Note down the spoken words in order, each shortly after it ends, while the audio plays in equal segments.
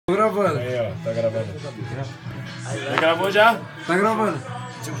gravando. Aí, ó, tá gravando. Já gravou já? Tá gravando.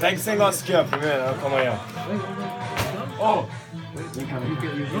 Pega esse negócio aqui, ó, primeiro. Calma aí, ó. Oh! You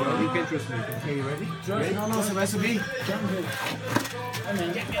can trust me. Okay, you ready? Não, não, você vai subir.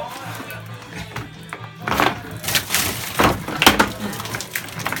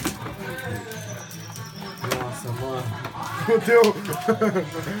 Nossa, mano.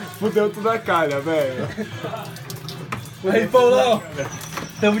 Fudeu tudo a calha, velho. Aí, Paulão,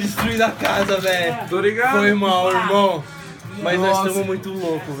 tamo destruindo a casa, velho. Tô ligado. Foi mal, irmão. Mas nós Nossa. estamos muito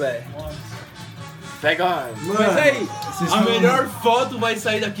loucos, velho. Pega. Mas aí, a melhor foto vai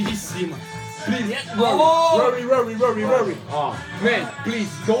sair daqui de cima. Please, Rory. Ó. Man, please,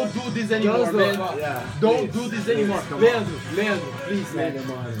 don't do this anymore, man. Don't do this anymore. Leandro, please, man.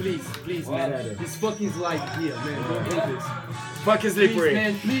 Please, man. This fucking slide here, man. Don't do this. Fuck is Please, slippery.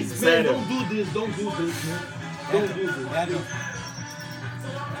 man, please, man, Sério. don't do this, man. Don't do this.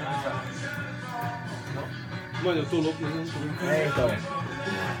 Mano, eu tô louco, mas não tô louco. É, então.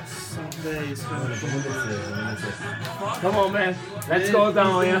 Velho, isso Vamos descer. Come on, man. Let's go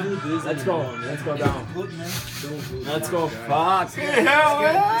down, yeah. Let's go down. Let's go. Fuck. Scared? Não.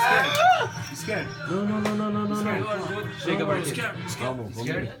 Chega, Marquinhos. Vamos.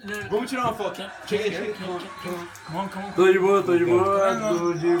 Vamos tirar uma foto, hein? Chega. Tô de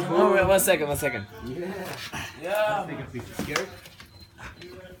boa. One second. Take a picture. Scared?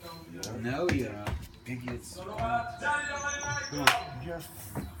 No, yeah. Think it's. Come on.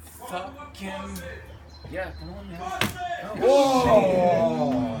 Fucking. Yeah, come on, man.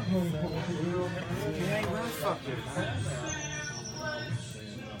 Oh! Okay, motherfucker.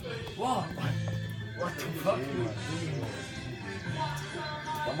 Whoa. What the fuck?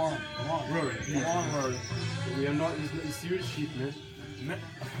 Come on. Rory, Come on, Rory. we are not, it's serious shit, man.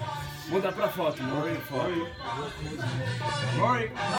 Muda pra foto, Rory. Rory.